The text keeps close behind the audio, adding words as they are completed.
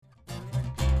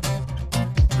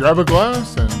grab a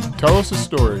glass and tell us a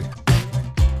story.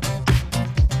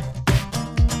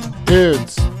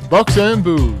 It's Bucks and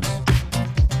Booze.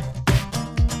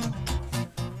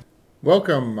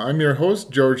 Welcome, I'm your host,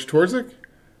 George Torzik,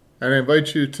 and I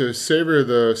invite you to savor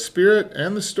the spirit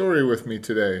and the story with me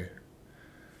today.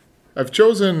 I've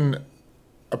chosen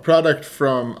a product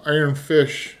from Iron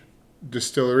Fish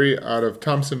Distillery out of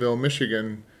Thompsonville,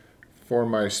 Michigan for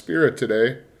my spirit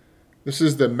today. This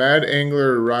is the Mad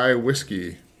Angler Rye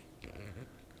Whiskey.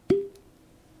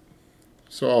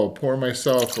 So I'll pour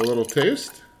myself a little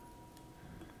taste,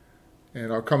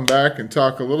 and I'll come back and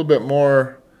talk a little bit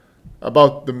more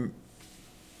about the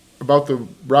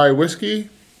rye whiskey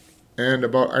and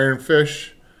about Iron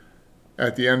Fish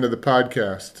at the end of the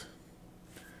podcast.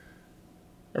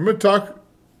 I'm going to talk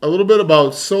a little bit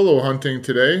about solo hunting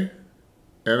today,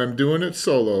 and I'm doing it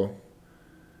solo.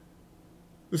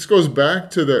 This goes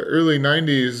back to the early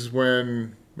 90s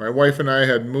when my wife and I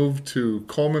had moved to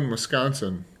Coleman,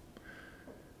 Wisconsin.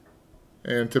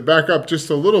 And to back up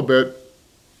just a little bit,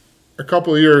 a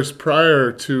couple of years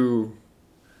prior to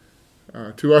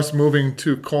us moving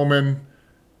to Coleman,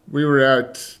 we were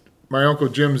at my Uncle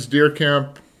Jim's deer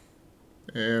camp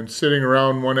and sitting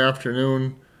around one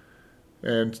afternoon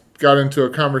and got into a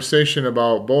conversation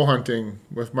about bow hunting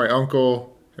with my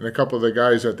uncle and a couple of the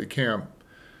guys at the camp.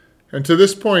 And to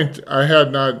this point, I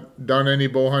had not done any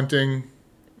bow hunting.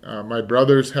 My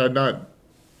brothers had not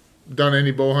done any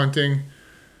bow hunting.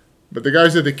 But the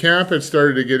guys at the camp had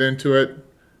started to get into it.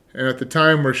 And at the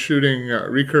time, we're shooting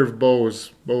recurve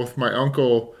bows. Both my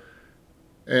uncle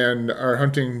and our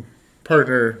hunting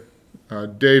partner,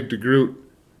 Dave DeGroot,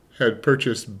 had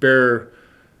purchased Bear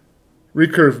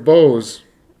recurve bows.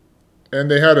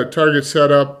 And they had a target set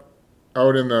up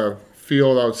out in the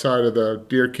field outside of the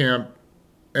deer camp.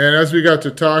 And as we got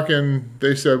to talking,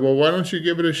 they said, well, why don't you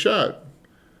give it a shot?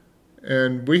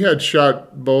 And we had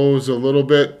shot bows a little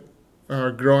bit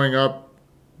growing up,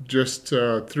 just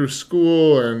through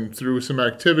school and through some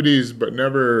activities, but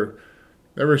never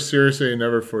seriously,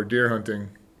 never for deer hunting.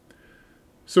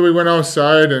 So we went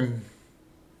outside and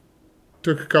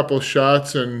took a couple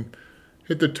shots and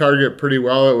hit the target pretty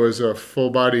well. It was a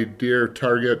full-bodied deer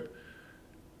target.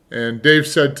 And Dave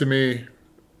said to me,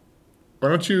 why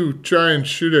don't you try and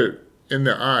shoot it in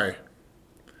the eye?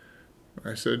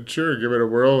 I said, sure, give it a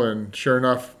whirl. And sure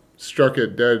enough, struck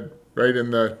it dead right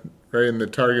in the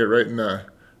target, right in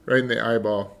the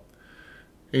eyeball.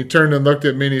 And he turned and looked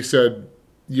at me and he said,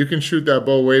 you can shoot that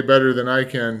bow way better than I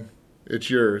can.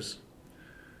 It's yours.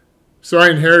 So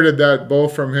I inherited that bow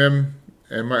from him,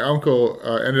 and my uncle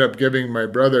ended up giving my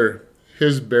brother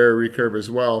his Bear recurve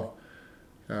as well.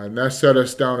 And that set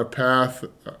us down a path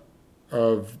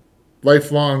of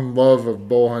lifelong love of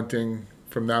bow hunting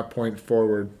from that point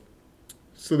forward.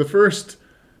 So the first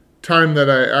time that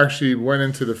I actually went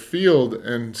into the field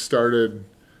and started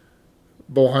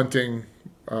bow hunting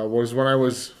was when I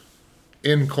was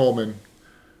in Coleman.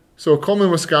 So Coleman,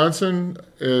 Wisconsin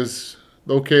is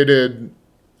located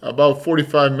about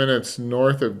 45 minutes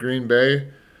north of Green Bay,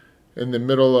 in the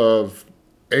middle of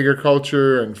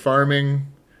agriculture and farming,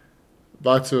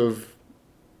 lots of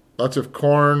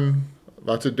corn,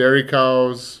 lots of dairy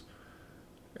cows,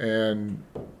 and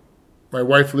my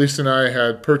wife Lisa and I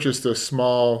had purchased a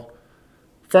small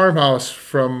farmhouse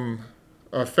from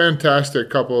a fantastic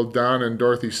couple, Don and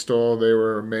Dorothy Stoll. They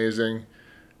were amazing.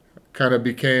 Kind of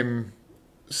became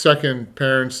second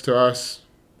parents to us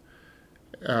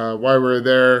while we were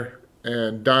there.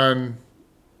 And Don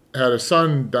had a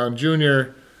son, Don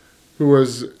Jr., who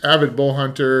was avid bull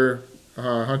hunter,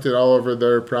 hunted all over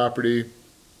their property.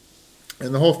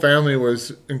 And the whole family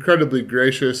was incredibly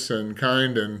gracious and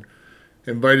kind and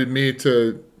invited me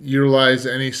to utilize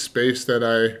any space that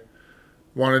I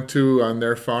wanted to on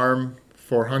their farm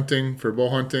for hunting, for bow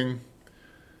hunting.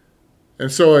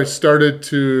 And so I started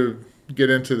to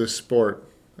get into the sport.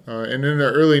 And in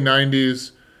the early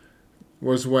 90s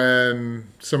was when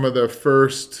some of the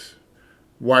first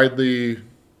widely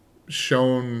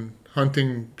shown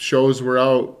hunting shows were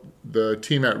out. The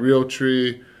team at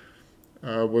Realtree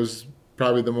was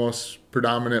probably the most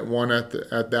predominant one at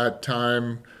that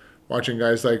time, watching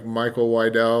guys like Michael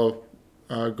Wydell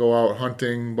go out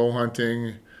hunting, bow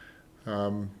hunting,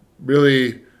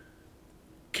 really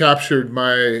captured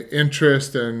my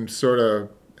interest and sort of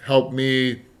helped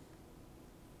me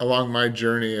along my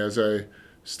journey as I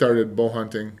started bow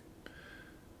hunting.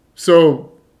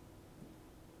 So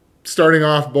starting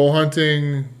off bow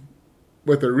hunting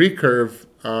with a recurve,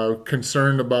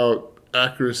 concerned about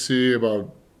accuracy,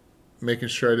 about making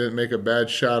sure I didn't make a bad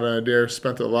shot on a deer.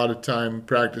 Spent a lot of time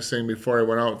practicing before I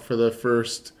went out for the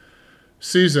first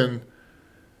season.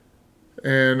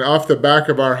 And off the back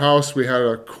of our house, we had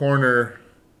a corner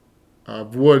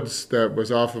of woods that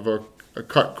was off of a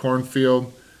cut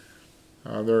cornfield.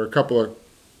 There were a couple of,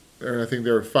 I think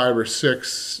there were 5 or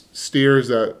 6 steers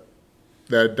that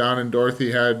Don and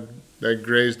Dorothy had that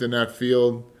grazed in that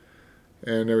field.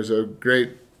 And there was a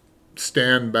great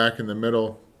stand back in the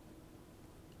middle.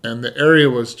 And the area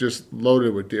was just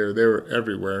loaded with deer. They were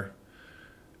everywhere.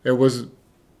 It was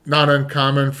not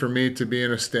uncommon for me to be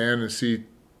in a stand and see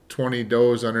 20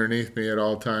 does underneath me at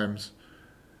all times.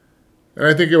 And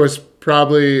I think it was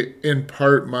probably in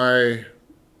part my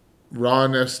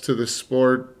rawness to the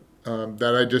sport,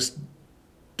 that I just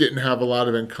didn't have a lot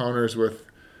of encounters with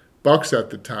bucks at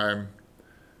the time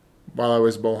while I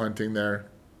was bow hunting there.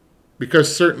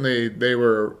 Because certainly they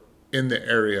were in the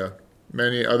area.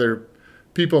 Many other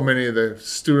people, many of the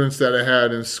students that I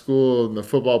had in school and the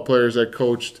football players I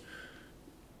coached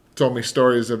told me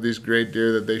stories of these great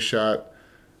deer that they shot.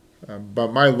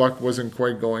 But my luck wasn't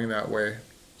quite going that way.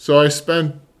 So I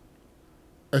spent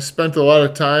a lot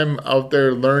of time out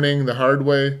there learning the hard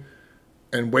way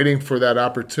and waiting for that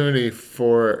opportunity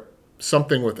for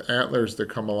something with antlers to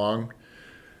come along.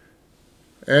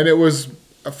 And it was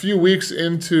a few weeks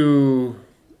into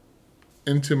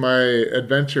my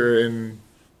adventure in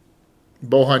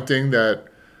bow hunting that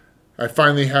I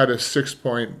finally had a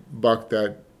 6-point buck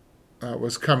that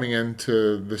was coming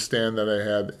into the stand that I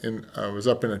had. I was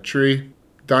up in a tree.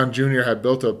 Don Jr. had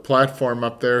built a platform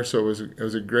up there, so it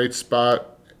was a great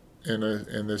spot in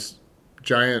this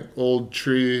giant old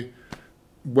tree,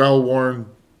 well-worn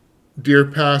deer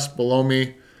pass below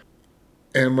me.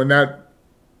 And when that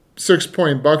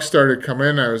 6-point buck started coming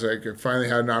in, I was like, I finally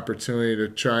had an opportunity to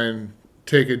try and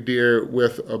take a deer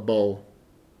with a bow.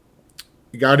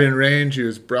 He got in range, he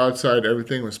was broadside,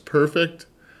 everything was perfect.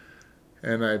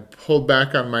 And I pulled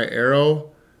back on my arrow,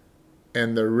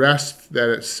 and the rest that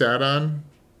it sat on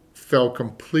fell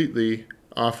completely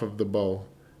off of the bow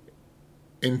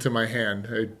into my hand.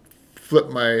 I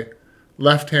flipped my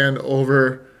left hand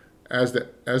over as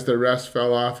the rest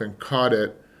fell off and caught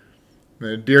it. And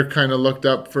the deer kind of looked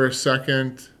up for a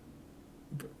second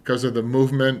because of the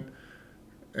movement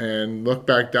and looked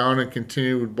back down and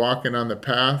continued walking on the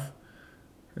path.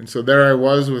 And so there I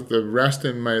was with the rest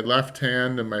in my left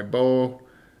hand and my bow,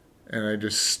 and I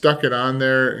just stuck it on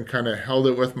there and kind of held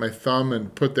it with my thumb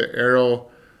and put the arrow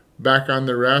back on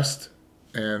the rest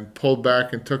and pulled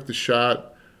back and took the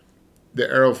shot. The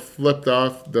arrow flipped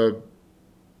off, the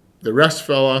rest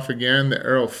fell off again, the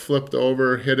arrow flipped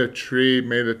over, hit a tree,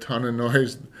 made a ton of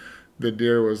noise. The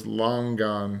deer was long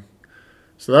gone.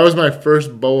 So that was my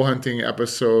first bow hunting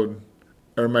episode,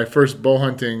 or my first bow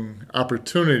hunting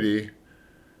opportunity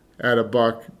at a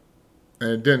buck,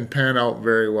 and it didn't pan out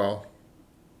very well.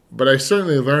 But I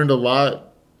certainly learned a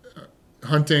lot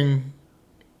hunting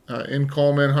in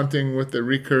Coleman, hunting with the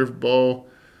recurve bow.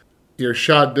 Your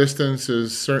shot distance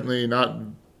is certainly not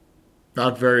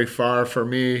very far for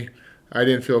me. I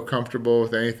didn't feel comfortable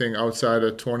with anything outside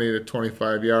of 20 to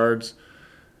 25 yards.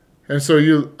 And so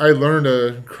I learned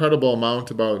an incredible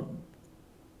amount about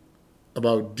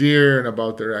deer and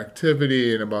about their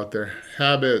activity and about their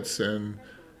habits. And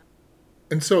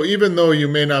so even though you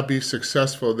may not be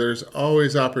successful, there's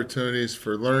always opportunities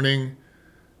for learning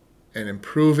and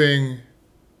improving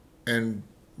and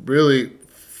really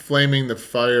flaming the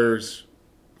fires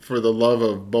for the love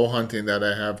of bow hunting that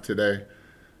I have today.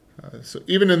 So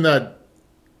even in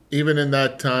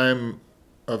that time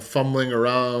of fumbling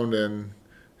around and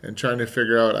trying to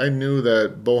figure out, I knew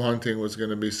that bow hunting was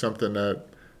going to be something that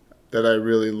I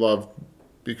really loved,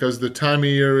 because the time of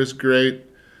year is great,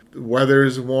 the weather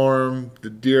is warm, the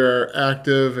deer are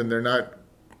active, and they're not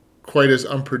quite as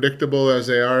unpredictable as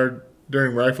they are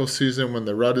during rifle season when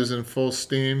the rut is in full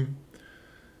steam.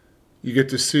 You get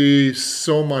to see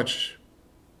so much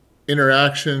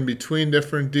interaction between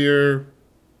different deer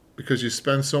because you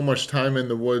spend so much time in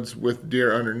the woods with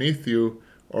deer underneath you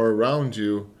or around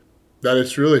you that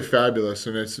it's really fabulous,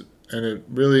 and it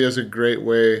really is a great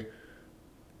way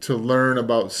to learn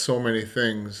about so many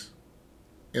things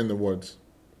in the woods.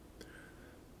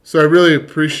 So I really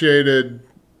appreciated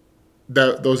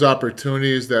those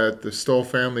opportunities that the Stoll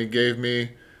family gave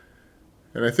me,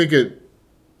 and I think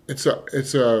it's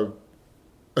a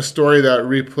story that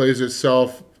replays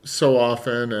itself so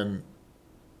often,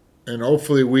 and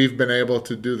hopefully we've been able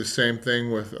to do the same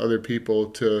thing with other people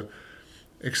to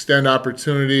extend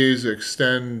opportunities,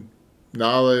 extend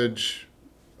knowledge,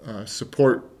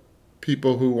 support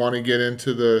people who want to get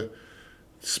into the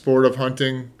sport of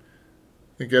hunting.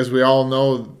 I think, as we all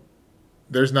know,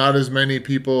 there's not as many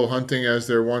people hunting as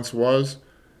there once was.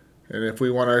 And if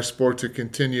we want our sport to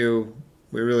continue,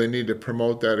 We really need to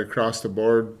promote that across the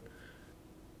board.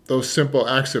 Those simple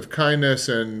acts of kindness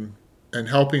and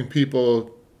helping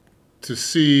people to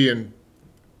see and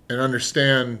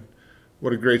understand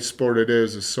what a great sport it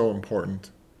is so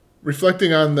important.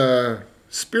 Reflecting on the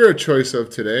spirit choice of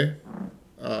today,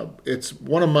 it's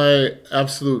one of my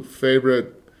absolute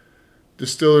favorite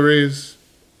distilleries.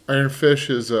 Ironfish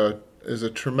is a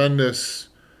tremendous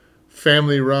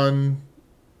family-run,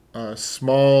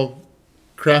 small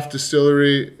craft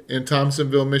distillery in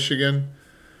Thompsonville, Michigan.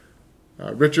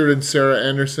 Richard and Sarah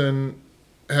Anderson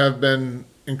have been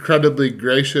incredibly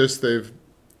gracious. They've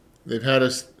had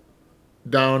us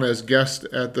down as guests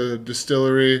at the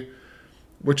distillery,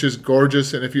 which is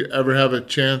gorgeous. And if you ever have a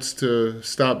chance to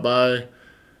stop by,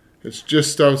 it's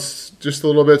just a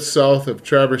little bit south of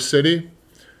Traverse City.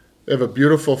 They have a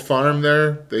beautiful farm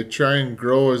there. They try and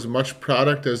grow as much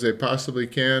product as they possibly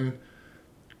can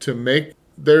to make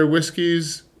their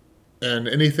whiskeys, and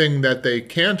anything that they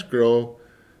can't grow,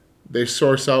 they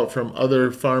source out from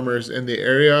other farmers in the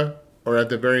area, or at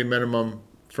the very minimum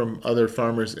from other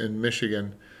farmers in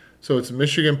Michigan. So it's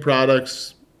Michigan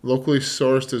products, locally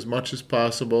sourced as much as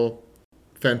possible.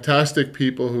 Fantastic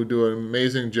people who do an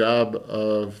amazing job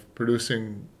of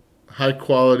producing high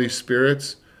quality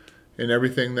spirits in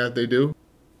everything that they do.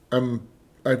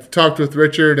 I've talked with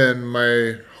Richard, and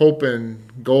my hope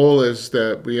and goal is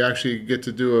that we actually get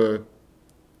to do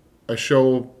a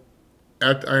show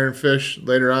at Ironfish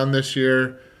later on this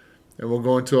year, and we'll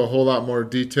go into a whole lot more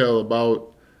detail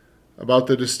about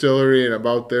the distillery and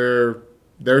about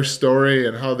their story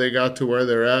and how they got to where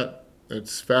they're at.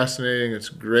 It's fascinating. It's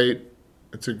great.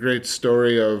 It's a great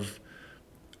story of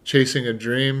chasing a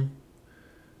dream.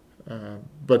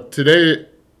 But today,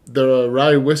 the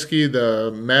rye whiskey,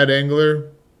 the Mad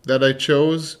Angler that I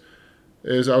chose,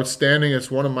 is outstanding.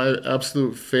 It's one of my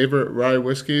absolute favorite rye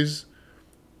whiskeys.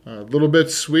 A little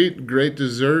bit sweet, great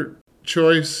dessert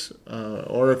choice.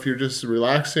 Or if you're just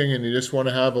relaxing and you just want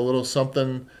to have a little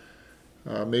something,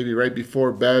 maybe right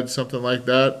before bed, something like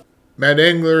that. Mad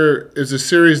Angler is a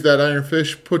series that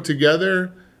Ironfish put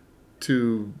together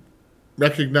to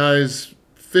recognize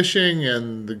fishing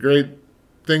and the great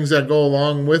things that go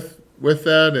along with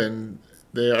that, and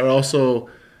they are also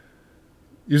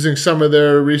using some of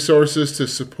their resources to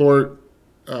support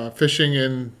fishing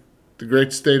in the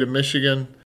great state of Michigan.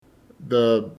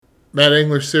 The Mad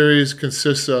Angler series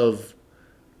consists of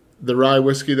the rye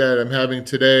whiskey that I'm having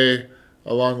today,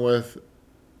 along with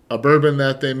a bourbon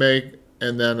that they make,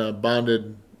 and then a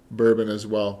bonded bourbon as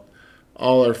well.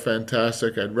 All are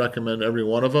fantastic. I'd recommend every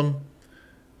one of them,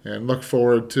 and look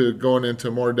forward to going into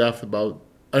more depth about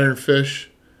Ironfish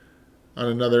on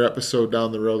another episode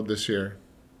down the road this year.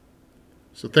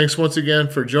 So thanks once again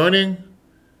for joining,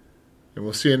 and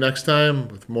we'll see you next time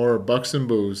with more Bucks and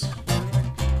Booze.